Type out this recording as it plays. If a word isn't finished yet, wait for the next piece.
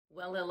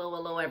Well,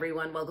 hello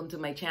everyone. Welcome to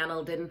my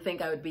channel. Didn't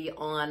think I would be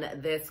on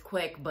this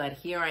quick, but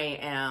here I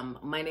am.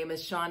 My name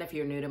is Sean. If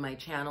you're new to my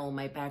channel,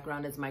 my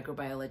background is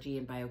microbiology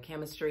and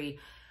biochemistry.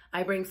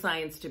 I bring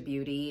science to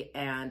beauty,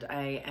 and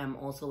I am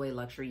also a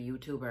luxury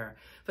YouTuber.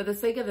 For the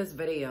sake of this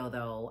video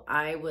though,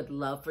 I would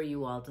love for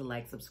you all to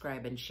like,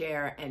 subscribe, and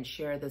share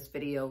this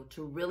video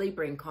to really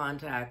bring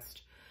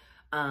context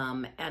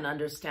and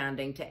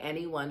understanding to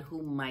anyone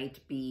who might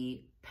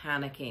be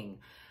panicking.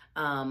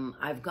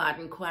 I've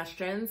gotten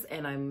questions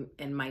and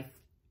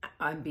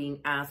I'm being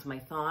asked my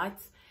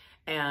thoughts,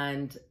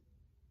 and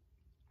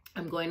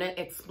I'm going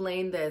to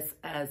explain this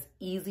as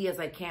easy as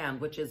I can,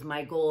 which is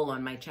my goal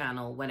on my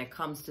channel when it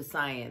comes to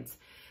science,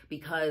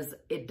 because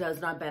it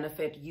does not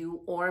benefit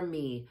you or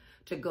me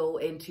to go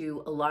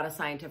into a lot of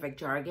scientific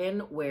jargon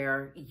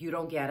where you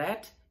don't get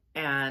it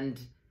and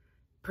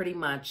pretty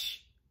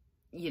much,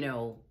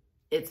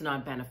 it's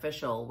not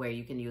beneficial, where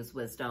you can use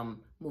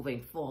wisdom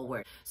moving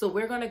forward. So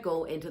we're going to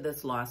go into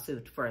this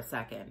lawsuit for a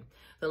second.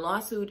 The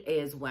lawsuit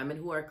is women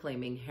who are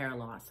claiming hair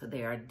loss.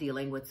 They are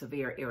dealing with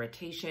severe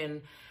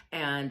irritation,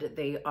 and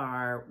they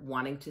are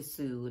wanting to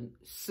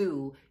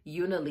sue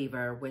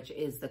Unilever, which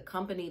is the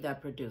company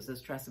that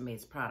produces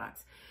TRESemme's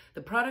products.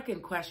 The product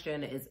in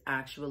question is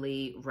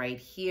actually right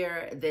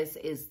here. This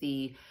is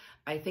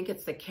I think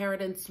it's the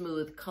Keratin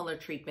Smooth Color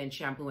Treatment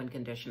Shampoo and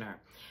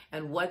Conditioner.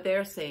 And what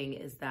they're saying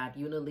is that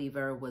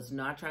Unilever was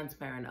not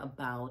transparent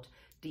about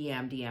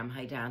DMDM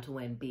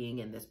Hydantoin being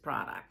in this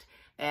product.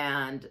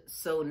 And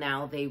so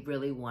now they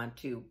really want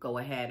to go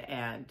ahead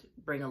and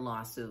bring a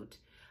lawsuit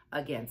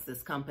against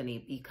this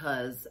company,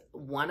 because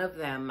one of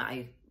them,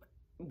 I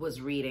was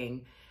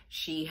reading,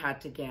 she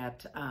had to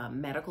get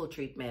medical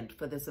treatment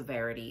for the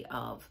severity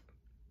of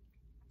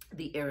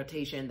the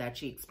irritation that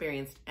she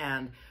experienced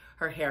and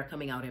her hair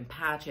coming out in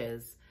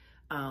patches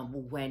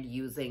when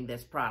using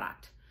this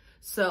product.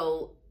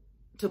 So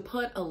to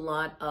put a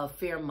lot of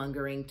fear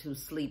mongering to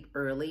sleep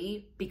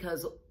early,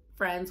 because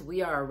friends,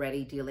 we are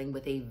already dealing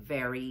with a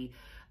very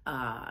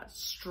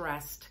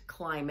stressed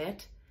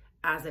climate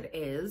as it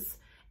is.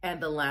 And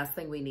the last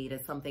thing we need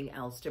is something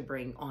else to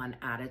bring on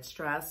added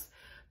stress.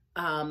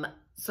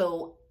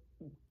 So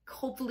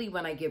hopefully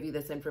when I give you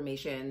this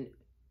information,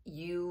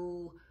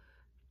 you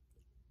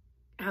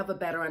have a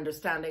better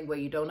understanding where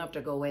you don't have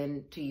to go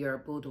into your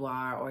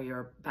boudoir or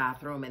your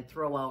bathroom and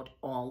throw out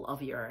all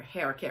of your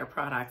hair care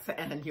products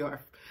and your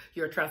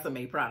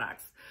TRESemme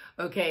products.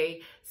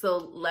 Okay,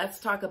 so let's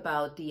talk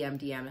about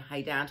DMDM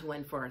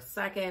Hydantoin for a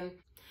second.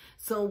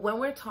 So when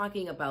we're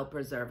talking about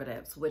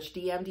preservatives, which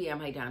DMDM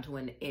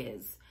Hydantoin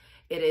is,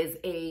 it is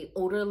a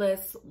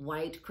odorless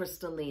white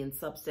crystalline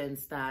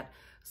substance that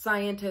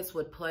scientists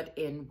would put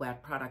in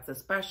wet products,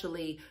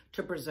 especially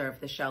to preserve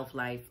the shelf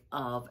life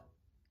of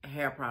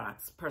hair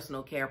products,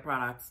 personal care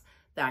products,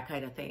 that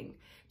kind of thing.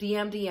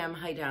 DMDM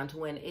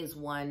Hydantoin is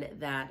one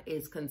that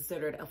is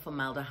considered a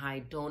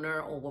formaldehyde donor,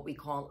 or what we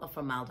call a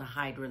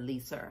formaldehyde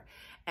releaser.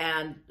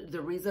 And the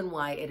reason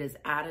why it is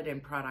added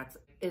in products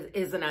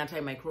is an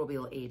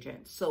antimicrobial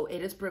agent. So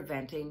it is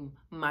preventing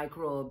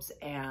microbes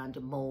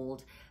and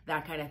mold,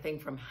 that kind of thing,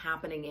 from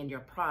happening in your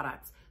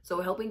products.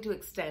 So helping to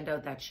extend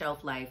out that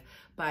shelf life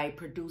by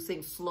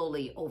producing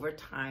slowly over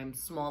time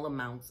small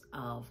amounts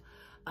of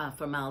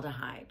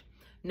formaldehyde.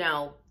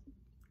 Now,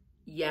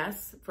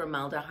 yes,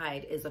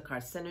 formaldehyde is a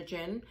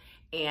carcinogen,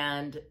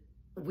 and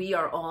we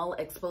are all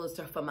exposed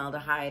to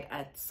formaldehyde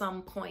at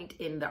some point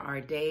in our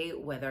day,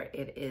 whether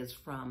it is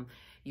from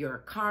your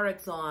car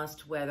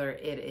exhaust, whether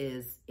it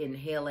is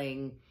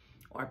inhaling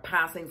or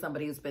passing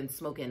somebody who's been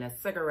smoking a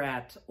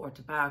cigarette or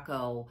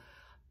tobacco,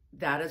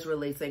 that is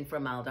releasing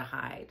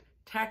formaldehyde.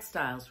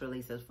 Textiles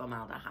releases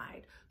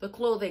formaldehyde. The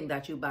clothing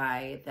that you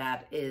buy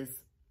that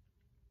is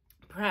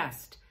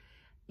pressed,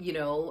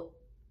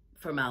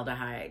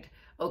 formaldehyde.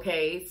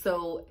 Okay,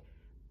 so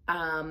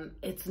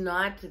it's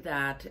not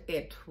that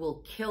it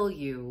will kill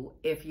you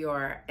if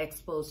you're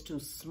exposed to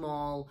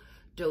small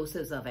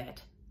doses of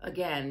it.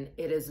 Again,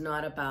 it is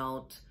not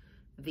about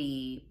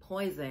the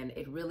poison,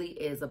 it really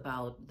is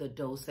about the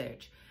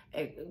dosage.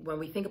 When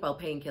we think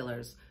about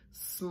painkillers,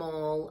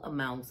 small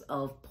amounts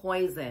of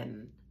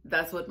poison,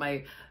 that's what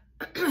my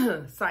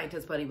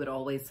scientist buddy would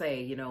always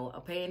say,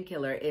 a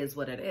painkiller is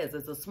what it is.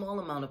 It's a small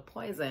amount of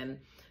poison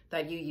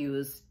that you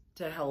use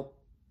to help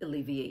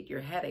alleviate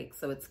your headache.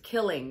 So it's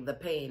killing the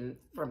pain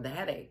from the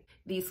headache.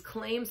 These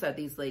claims that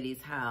these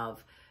ladies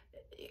have,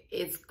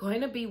 it's going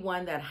to be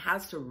one that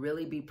has to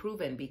really be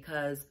proven,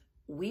 because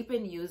we've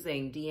been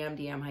using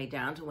DMDM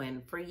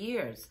Hydantoin for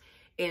years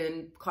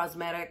in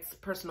cosmetics,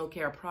 personal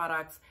care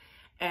products.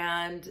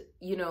 And,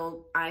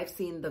 I've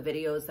seen the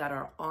videos that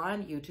are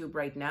on YouTube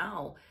right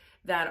now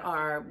that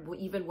are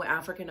even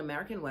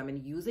African-American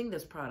women using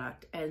this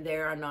product, and they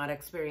are not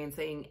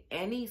experiencing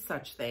any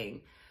such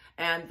thing.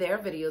 And their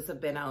videos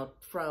have been out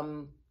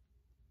from,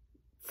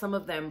 some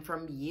of them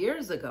from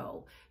years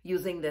ago,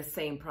 using this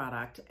same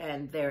product,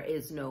 and there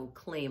is no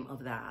claim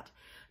of that.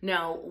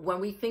 Now, when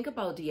we think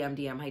about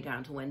DMDM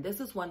Hydantoin, this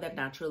is one that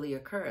naturally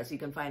occurs. You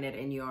can find it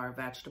in your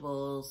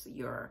vegetables,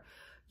 your,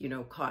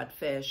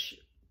 codfish,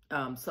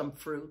 some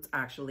fruits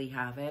actually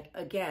have it.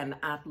 Again,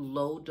 at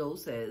low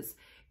doses,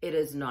 it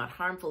is not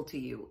harmful to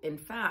you. In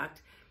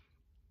fact,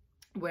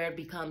 where it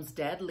becomes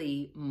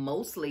deadly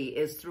mostly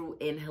is through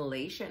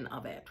inhalation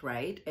of it,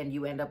 right? And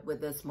you end up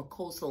with this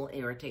mucosal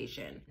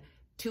irritation.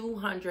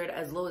 200,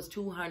 as low as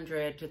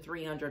 200 to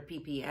 300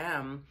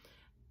 ppm,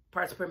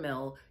 parts per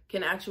mil,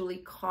 can actually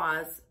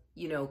cause,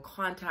 you know,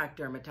 contact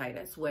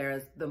dermatitis,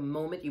 whereas the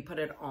moment you put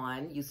it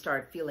on, you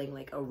start feeling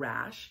like a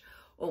rash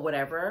or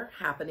whatever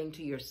happening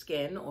to your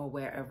skin or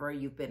wherever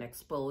you've been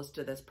exposed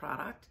to this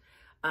product,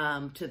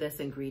 to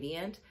this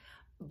ingredient.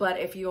 But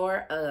if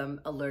you're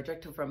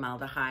allergic to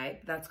formaldehyde,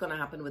 that's going to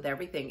happen with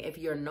everything. If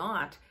you're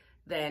not,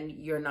 then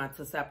you're not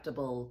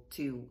susceptible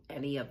to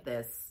any of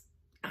this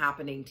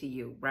happening to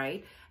you,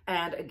 right?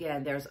 And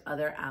again, there's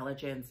other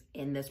allergens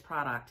in this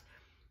product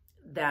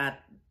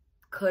that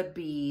could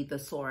be the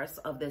source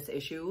of this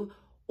issue,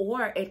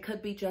 or it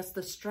could be just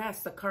the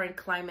stress, the current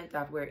climate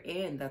that we're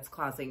in that's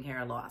causing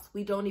hair loss.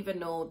 We don't even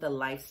know the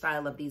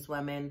lifestyle of these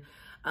women,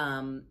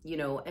 you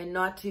know, and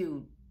not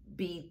to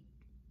be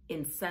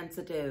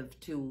insensitive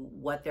to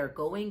what they're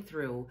going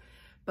through,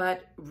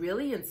 but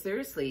really and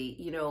seriously,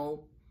 you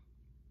know,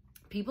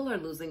 people are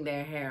losing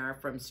their hair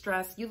from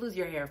stress. You lose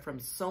your hair from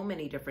so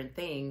many different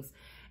things.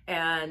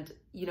 And,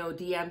 you know,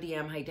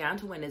 DMDM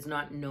Hydantoin is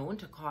not known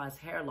to cause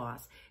hair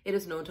loss. It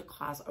is known to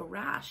cause a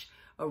rash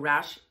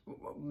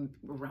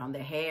around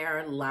the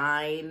hair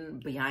line,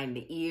 behind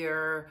the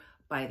ear,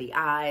 by the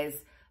eyes,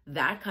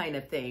 that kind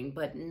of thing,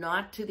 but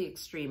not to the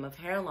extreme of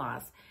hair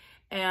loss.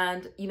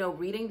 And, you know,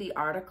 reading the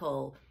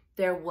article,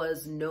 there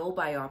was no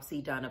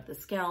biopsy done of the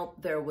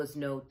scalp. There was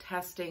no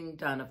testing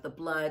done of the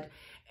blood.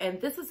 And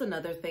this is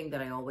another thing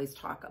that I always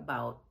talk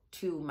about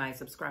to my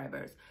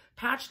subscribers.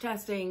 Patch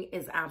testing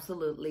is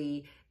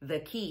absolutely the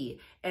key,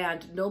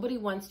 and nobody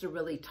wants to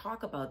really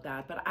talk about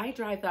that, but I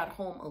drive that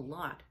home a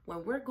lot.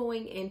 When we're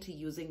going into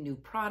using new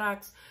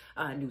products,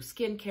 new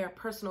skincare,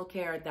 personal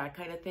care, that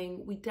kind of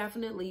thing, we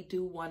definitely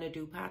do want to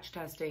do patch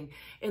testing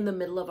in the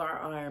middle of our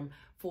arm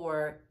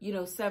for, you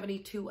know,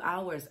 72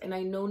 hours. And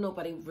I know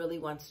nobody really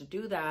wants to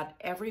do that.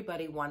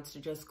 Everybody wants to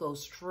just go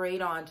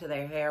straight onto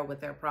their hair with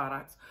their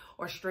products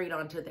or straight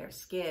onto their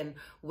skin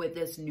with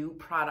this new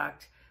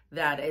product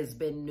that has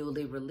been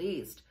newly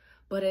released.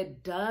 But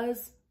it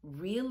does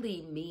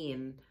really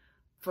mean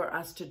for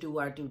us to do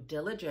our due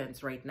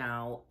diligence right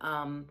now,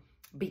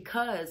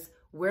 because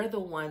we're the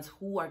ones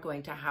who are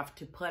going to have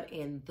to put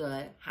in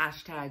the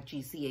hashtag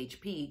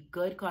GCHP,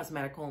 Good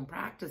Cosmetic Home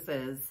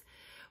Practices,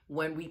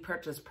 when we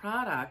purchase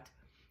product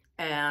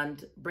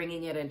and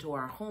bringing it into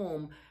our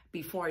home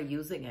before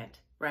using it,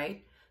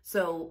 right?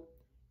 So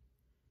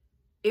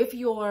if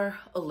you're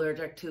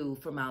allergic to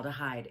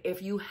formaldehyde,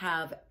 if you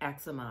have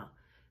eczema,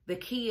 the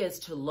key is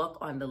to look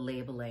on the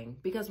labeling,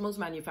 because most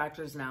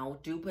manufacturers now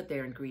do put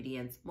their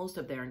ingredients, most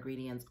of their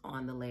ingredients,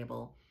 on the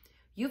label.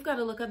 You've got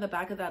to look on the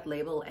back of that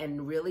label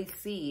and really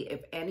see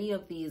if any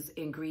of these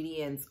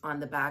ingredients on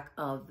the back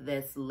of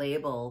this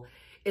label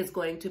is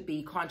going to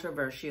be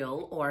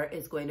controversial or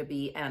is going to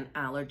be an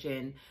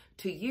allergen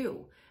to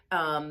you.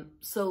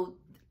 So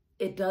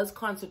it does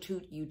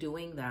constitute you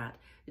doing that.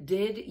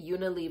 Did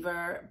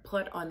Unilever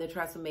put on the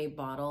TRESemme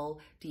bottle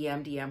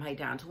DMDM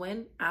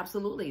Hydantoin?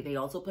 Absolutely. They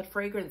also put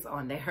fragrance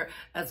on there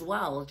as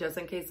well, just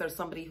in case there's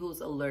somebody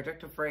who's allergic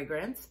to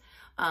fragrance.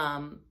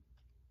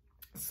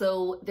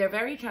 So they're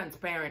very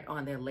transparent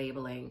on their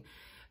labeling.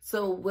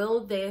 So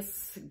will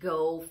this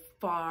go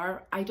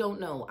far? I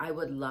don't know. I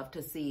would love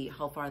to see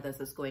how far this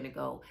is going to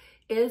go.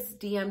 Is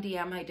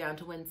DMDM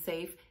Hydantoin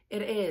safe?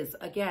 It is.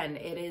 Again,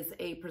 it is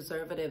a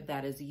preservative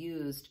that is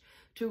used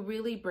to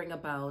really bring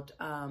about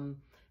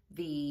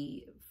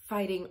the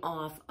fighting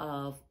off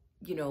of,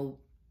 you know,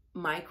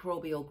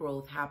 microbial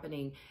growth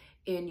happening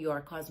in your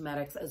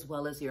cosmetics as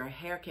well as your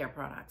hair care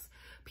products.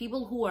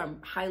 People who are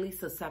highly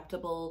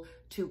susceptible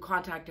to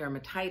contact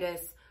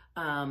dermatitis,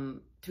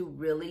 to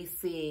really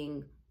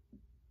seeing,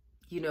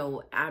 you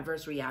know,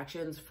 adverse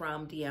reactions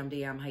from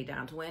DMDM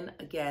Hydantoin,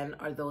 again,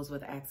 are those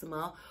with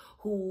eczema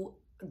who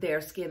their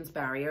skin's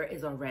barrier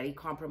is already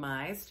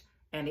compromised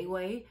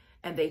anyway,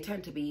 and they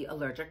tend to be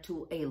allergic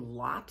to a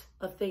lot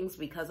of things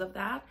because of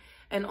that.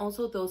 And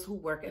also those who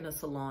work in a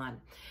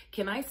salon.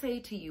 Can I say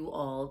to you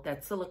all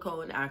that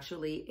silicone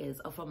actually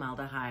is a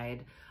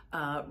formaldehyde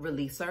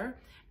releaser,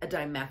 a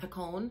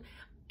dimethicone.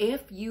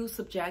 If you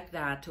subject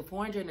that to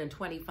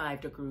 425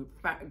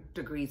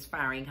 degrees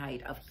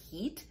Fahrenheit of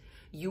heat,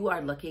 you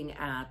are looking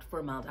at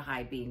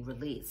formaldehyde being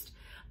released.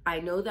 I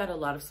know that a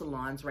lot of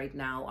salons right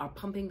now are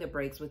pumping the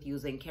brakes with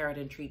using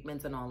keratin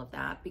treatments and all of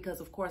that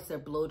because, of course, they're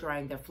blow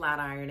drying, they're flat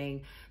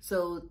ironing.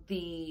 So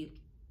the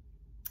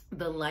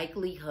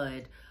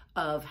likelihood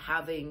of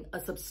having a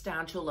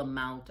substantial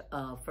amount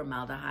of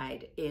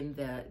formaldehyde in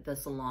the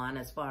salon,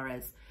 as far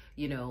as,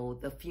 you know,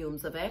 the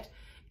fumes of it,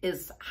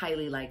 is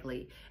highly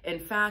likely. In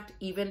fact,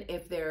 even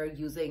if they're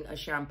using a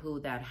shampoo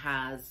that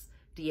has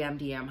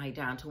DMDM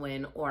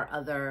Hydantoin or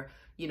other,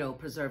 you know,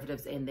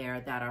 preservatives in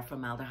there that are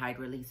formaldehyde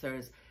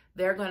releasers,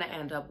 they're going to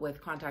end up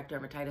with contact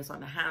dermatitis on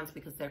the hands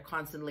because they're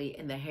constantly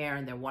in the hair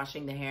and they're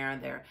washing the hair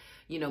and they're,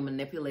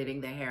 manipulating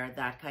the hair,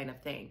 that kind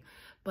of thing.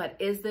 But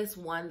is this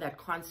one that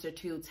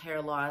constitutes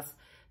hair loss?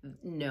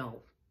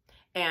 No.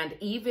 And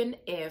even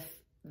if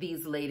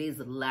these ladies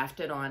left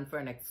it on for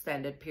an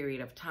extended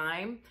period of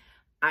time,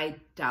 I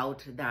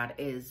doubt that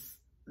is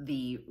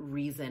the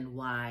reason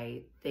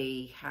why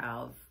they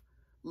have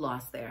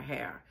lost their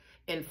hair.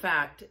 In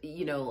fact,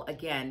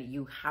 again,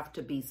 you have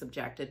to be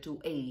subjected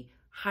to a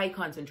high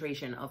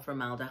concentration of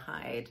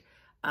formaldehyde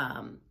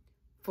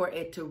for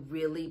it to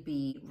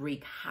really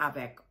wreak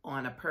havoc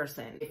on a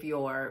person. If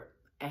you're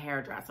a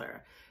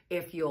hairdresser,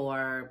 if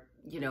you're,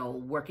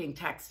 working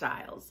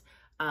textiles,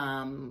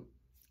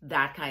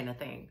 that kind of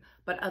thing.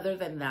 But other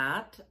than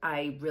that,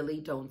 I really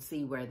don't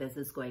see where this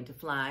is going to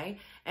fly.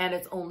 And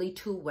it's only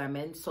 2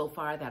 women so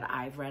far that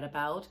I've read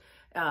about.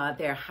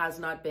 There has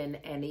not been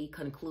any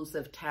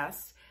conclusive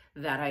tests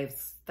that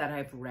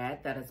I've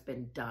read that has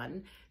been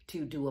done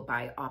to do a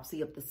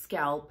biopsy of the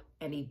scalp,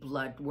 any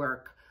blood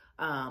work,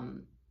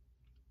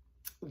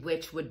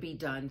 which would be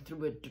done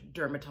through a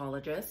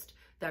dermatologist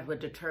that would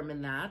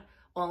determine that.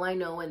 All I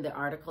know in the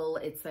article,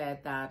 it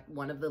said that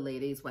one of the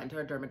ladies went to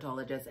a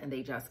dermatologist and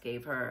they just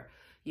gave her,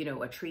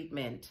 a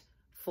treatment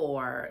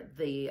for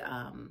the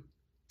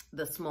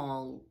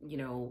small,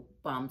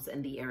 bumps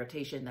and the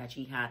irritation that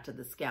she had to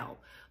the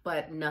scalp.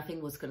 But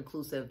nothing was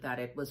conclusive that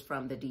it was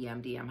from the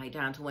DMDM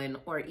Hydantoin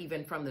or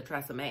even from the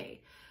TRESemme,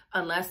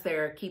 unless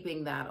they're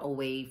keeping that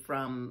away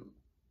from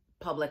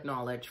public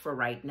knowledge for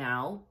right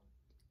now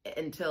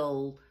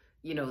until,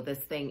 this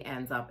thing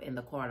ends up in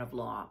the court of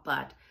law.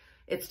 But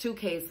it's 2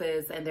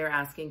 cases and they're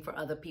asking for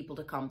other people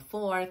to come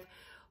forth.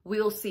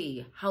 We'll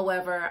see.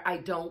 However, I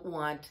don't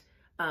want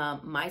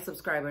my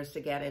subscribers to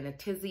get in a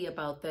tizzy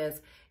about this.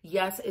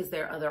 Yes, is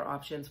there other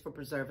options for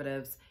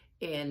preservatives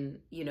in,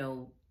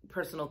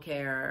 personal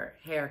care,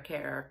 hair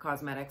care,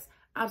 cosmetics?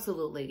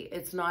 Absolutely.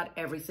 It's not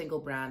every single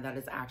brand that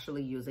is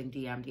actually using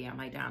DMDM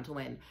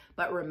Hydantoin.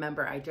 But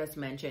remember, I just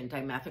mentioned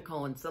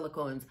dimethicone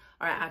silicones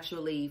are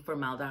actually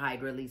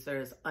formaldehyde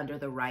releasers under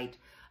the right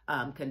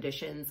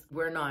conditions.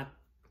 We're not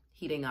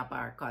heating up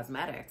our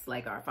cosmetics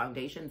like our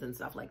foundations and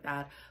stuff like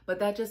that, but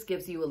that just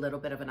gives you a little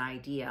bit of an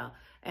idea.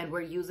 And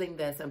we're using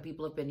this, and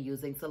people have been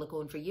using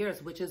silicone for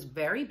years, which is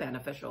very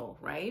beneficial,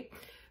 right?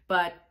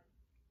 But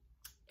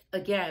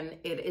again,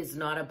 it is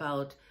not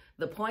about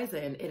the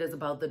poison, it is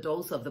about the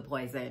dose of the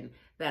poison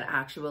that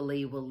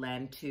actually will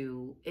lend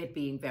to it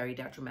being very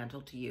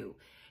detrimental to you.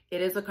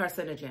 It is a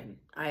carcinogen.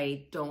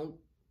 I don't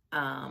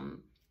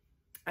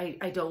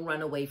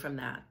run away from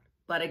that.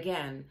 But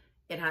again,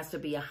 it has to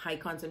be a high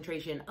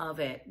concentration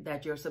of it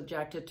that you're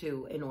subjected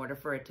to in order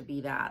for it to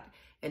be that.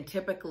 And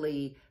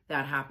typically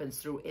that happens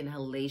through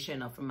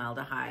inhalation of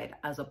formaldehyde,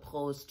 as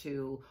opposed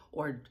to,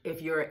 or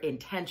if you're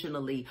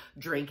intentionally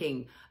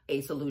drinking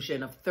a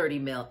solution of 30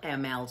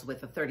 mLs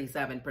with a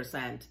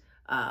 37%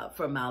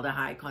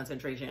 formaldehyde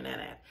concentration in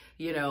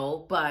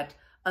it, But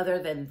other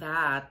than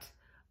that,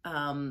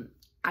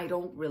 I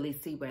don't really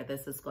see where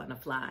this is going to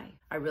fly.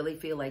 I really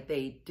feel like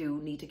they do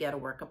need to get a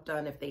workup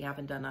done if they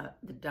haven't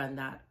done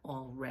that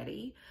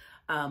already.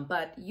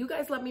 But you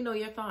guys let me know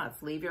your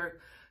thoughts. Leave your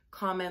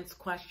comments,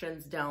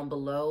 questions down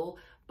below.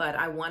 But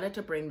I wanted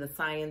to bring the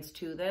science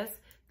to this.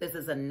 This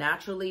is a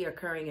naturally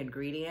occurring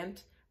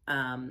ingredient.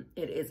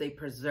 It is a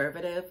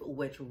preservative,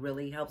 which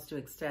really helps to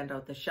extend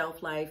out the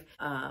shelf life.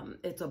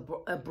 It's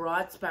a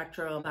broad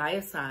spectrum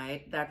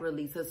biocide that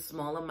releases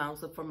small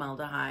amounts of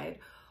formaldehyde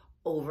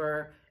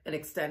over an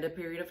extended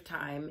period of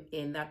time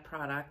in that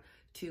product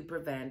to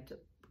prevent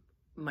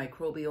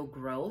microbial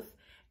growth.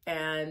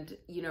 And,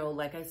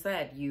 like I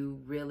said,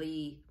 you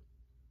really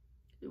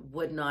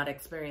would not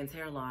experience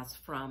hair loss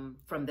from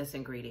this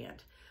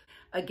ingredient.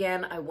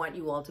 Again, I want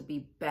you all to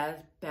be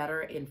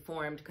better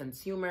informed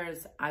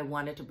consumers. I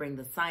wanted to bring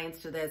the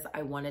science to this.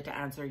 I wanted to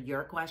answer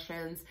your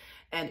questions.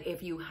 And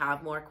if you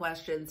have more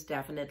questions,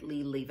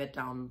 definitely leave it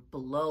down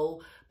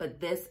below. But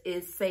this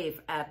is safe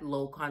at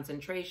low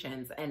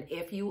concentrations. And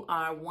if you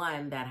are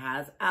one that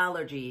has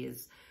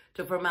allergies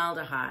to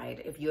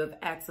formaldehyde, if you have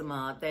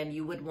eczema, then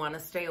you would want to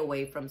stay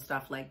away from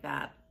stuff like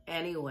that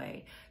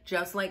anyway.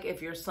 Just like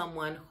if you're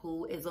someone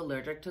who is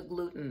allergic to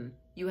gluten,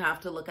 you have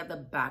to look at the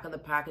back of the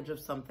package of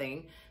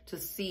something to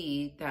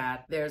see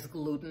that there's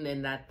gluten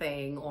in that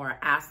thing, or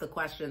ask the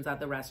questions at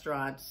the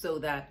restaurant so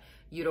that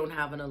you don't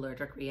have an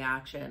allergic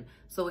reaction.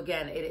 So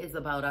again, it is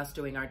about us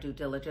doing our due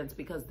diligence,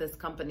 because this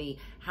company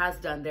has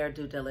done their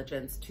due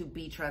diligence to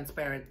be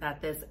transparent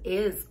that this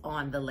is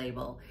on the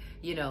label,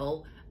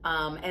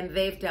 and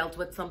they've dealt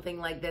with something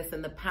like this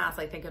in the past.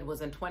 I think it was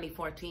in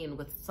 2014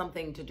 with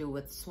something to do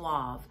with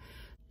Suave.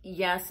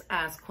 Yes,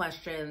 ask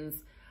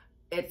questions.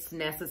 It's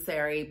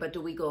necessary, but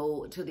do we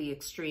go to the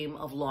extreme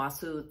of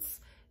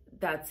lawsuits?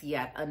 That's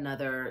yet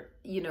another,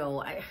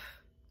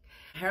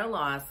 hair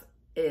loss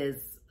is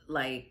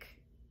like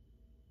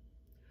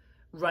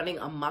running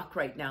amok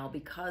right now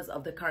because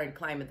of the current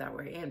climate that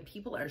we're in.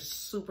 People are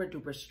super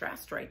duper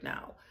stressed right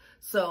now.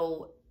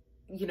 So,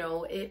 you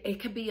know, it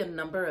could be a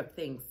number of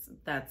things.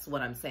 That's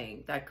what I'm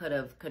saying, that could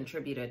have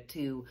contributed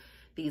to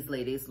these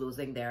ladies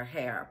losing their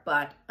hair.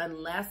 But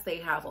unless they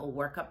have a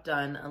workup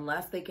done,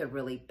 unless they could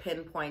really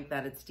pinpoint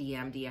that it's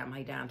DMDM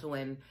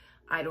Hydantoin,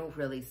 I don't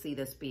really see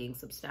this being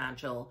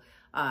substantial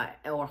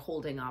or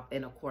holding up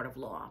in a court of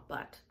law.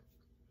 But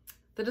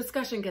the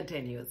discussion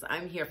continues.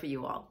 I'm here for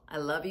you all. I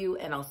love you,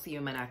 and I'll see you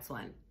in my next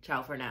one.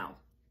 Ciao for now.